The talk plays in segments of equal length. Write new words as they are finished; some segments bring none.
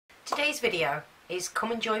Today's video is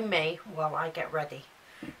come and join me while I get ready.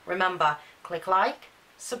 Remember, click like,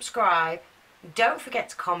 subscribe, don't forget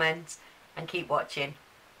to comment and keep watching.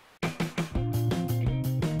 I'm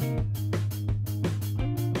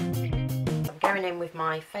going in with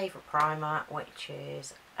my favourite primer, which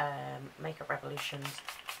is Makeup Revolution's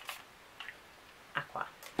Aqua.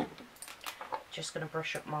 Just going to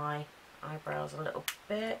brush up my eyebrows a little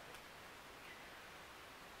bit.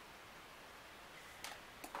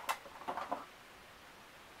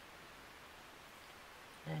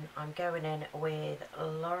 And I'm going in with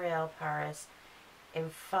L'Oreal Paris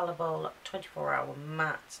Infallible 24-Hour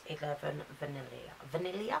Matte 11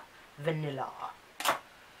 Vanilla.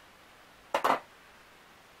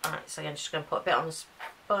 Alright, so I'm just going to put a bit on the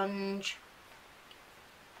sponge.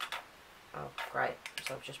 Oh, great.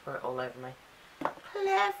 So I've just put it all over me.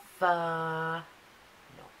 Clever.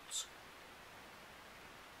 Not.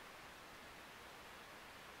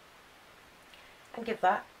 And give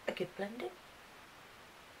that a good blending.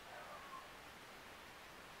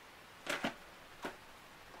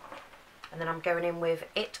 And then I'm going in with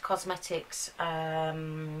It Cosmetics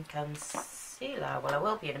concealer. Well, I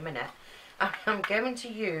will be in a minute. I'm going to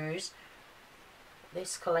use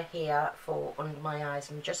this colour here for under my eyes.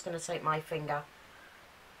 I'm just going to take my finger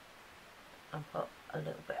and put a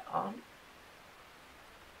little bit on.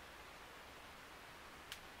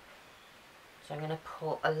 So I'm going to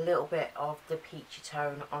put a little bit of the peachy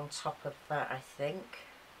tone on top of that, I think.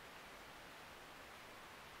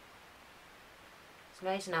 It's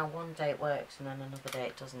amazing how one day it works and then another day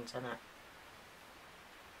it doesn't, isn't it?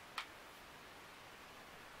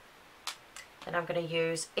 Then I'm going to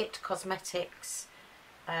use It Cosmetics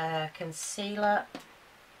concealer.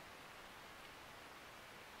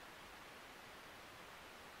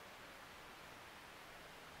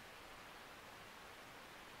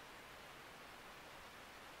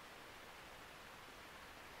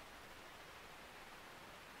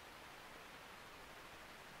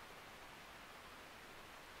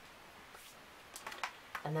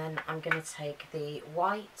 And then I'm going to take the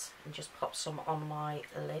white and just pop some on my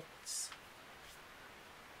lids.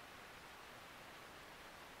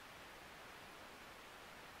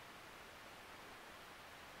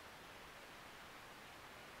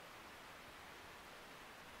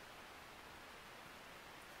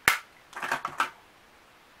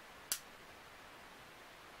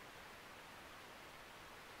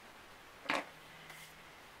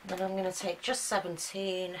 Then I'm going to take just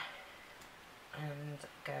 17 and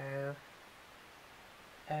go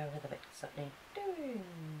over the bits that need doing.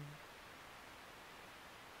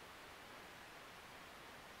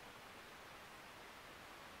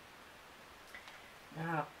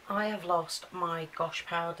 Now, I have lost my Gosh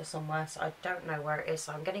powder somewhere, so I don't know where it is,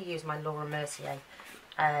 so I'm going to use my Laura Mercier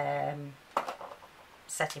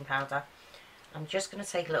setting powder. I'm just going to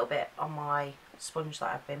take a little bit on my sponge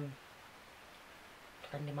that I've been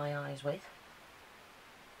blending my eyes with.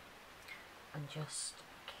 And just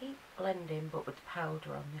keep blending, but with the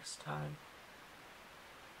powder on this time.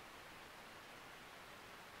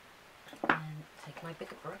 And take my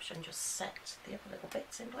bigger brush and just set the other little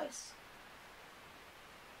bits in place.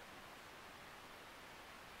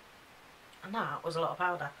 And that was a lot of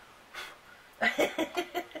powder.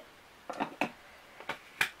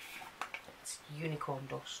 It's unicorn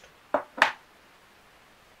dust.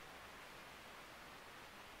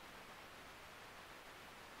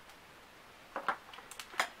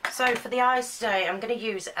 So for the eyes today, I'm going to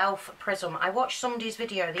use ELF Prism. I watched somebody's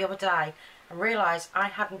video the other day and realised I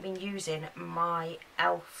hadn't been using my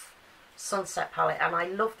ELF Sunset palette, and I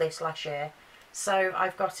loved this last year. So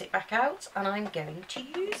I've got it back out and I'm going to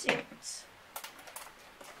use it.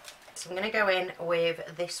 So I'm going to go in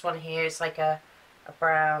with this one here. It's like a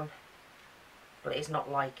brown, but it is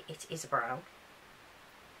not like, it is a brown.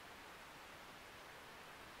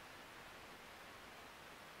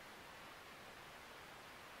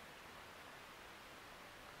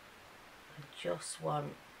 Just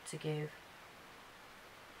want to give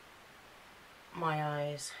my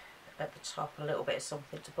eyes at the top a little bit of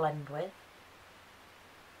something to blend with.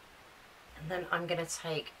 And then I'm going to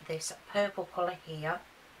take this purple colour here.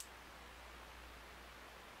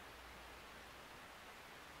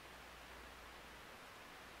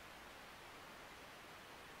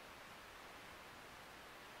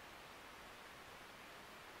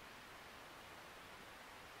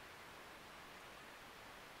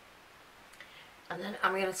 And then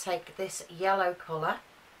I'm going to take this yellow colour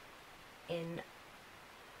in,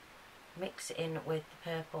 mix it in with the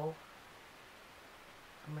purple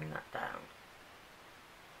and bring that down.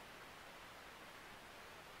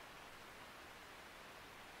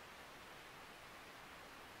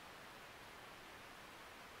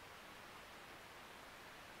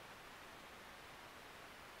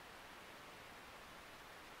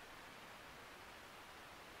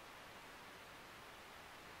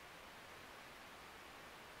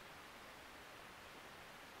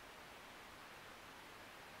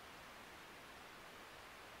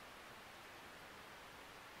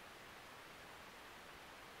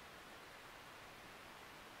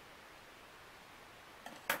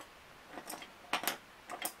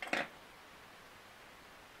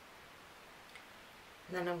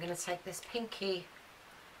 And then I'm going to take this pinky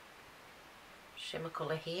shimmer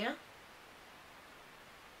colour here.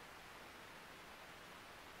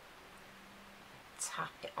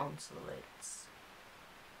 Tap it onto the lids.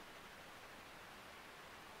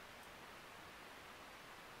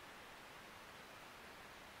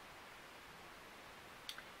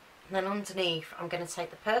 And then underneath I'm going to take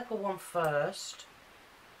the purple one first.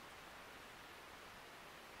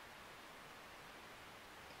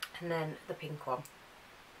 And then the pink one.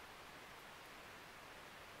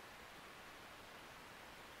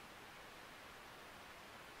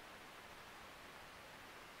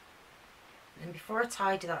 And before I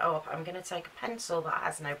tidy that up, I'm going to take a pencil that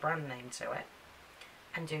has no brand name to it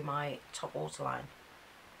and do my top waterline.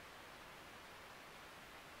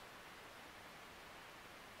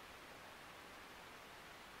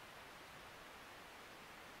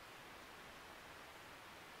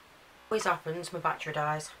 Always happens, my battery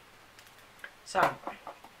dies. So,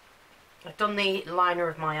 I've done the liner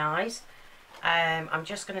of my eyes. I'm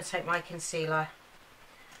just going to take my concealer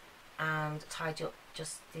and tidy up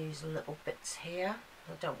just these little bits here.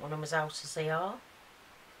 I don't want them as out as they are.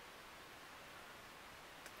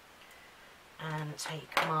 And take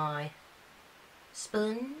my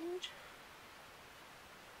sponge.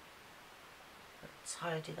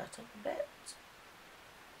 Tidy that up a bit.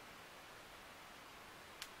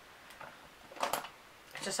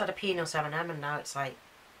 I just had a peanut M&M and now it's like...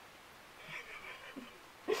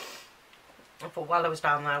 I thought while I was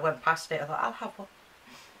down there I went past it, I thought I'll have one.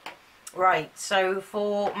 Right, so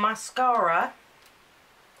for mascara,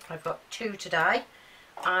 I've got two today.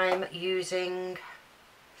 I'm using,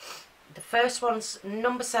 the first one's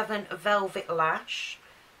number 7 Velvet Lash.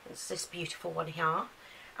 It's this beautiful one here.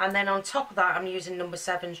 And then on top of that I'm using number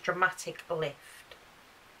 7's Dramatic Lift.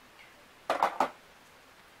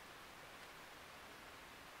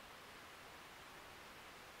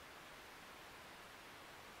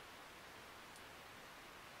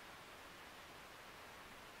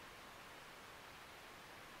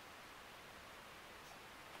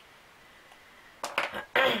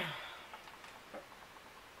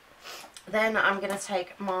 Then I'm going to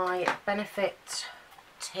take my Benefit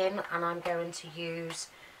tin and I'm going to use,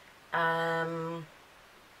 I'm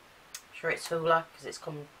sure it's Hoola because it's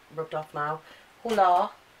come rubbed off now,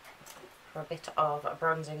 Hoola for a bit of a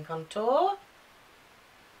bronzing contour.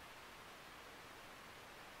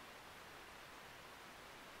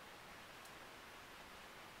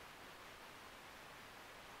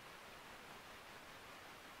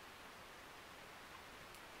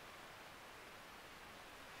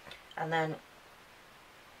 And then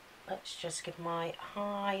let's just give my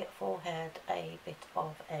high forehead a bit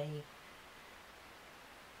of a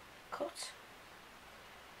cut.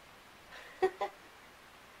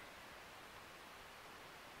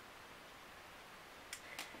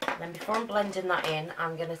 Then before I'm blending that in,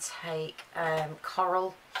 I'm going to take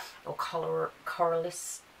Coral, or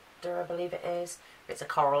Coralister, I believe it is. It's a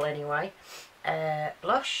coral anyway.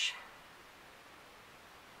 Blush.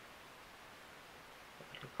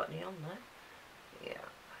 Put any on there? Yeah.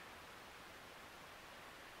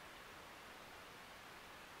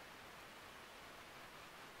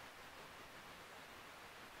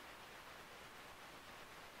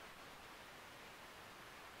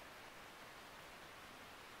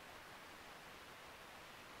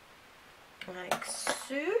 Like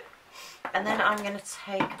so. And then I'm going to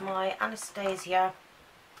take my Anastasia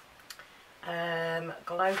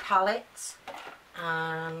Glow palette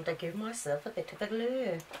and I give myself a bit of a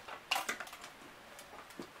glue.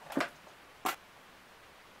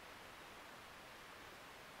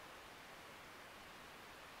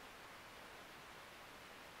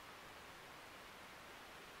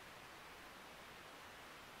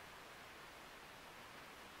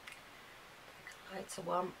 Lighter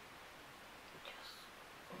one, just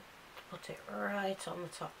put it right on the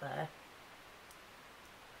top there.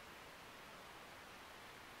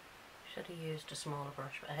 Should have used a smaller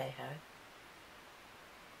brush, but hey ho.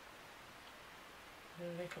 A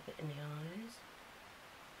little bit in the eyes.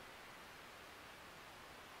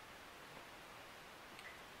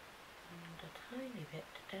 And a tiny bit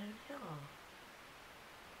down here.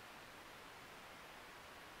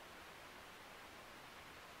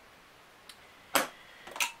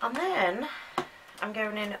 And then I'm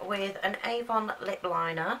going in with an Avon lip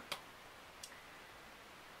liner.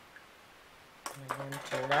 I'm going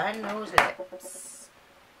to line those lips.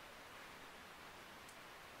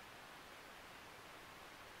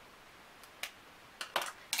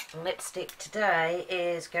 And lipstick today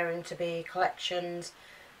is going to be Collections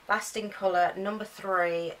Lasting Colour number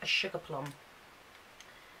 3 Sugar Plum.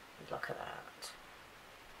 Look at that.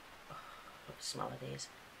 Oh, love the smell of these.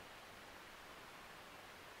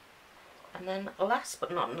 And then last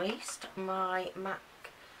but not least, my MAC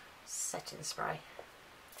setting spray.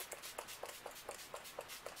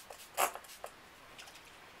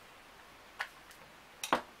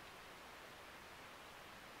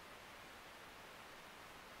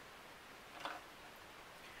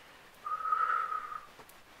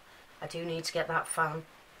 I do need to get that fan.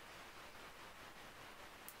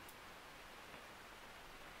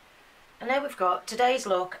 And there we've got today's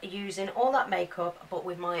look using all that makeup but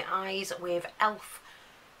with my eyes with ELF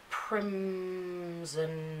Prism.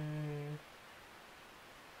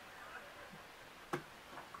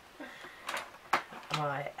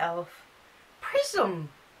 My ELF Prism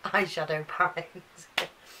eyeshadow palette.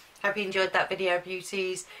 Hope you enjoyed that video,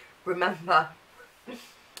 beauties. Remember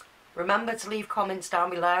to leave comments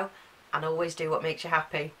down below and always do what makes you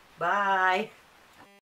happy. Bye.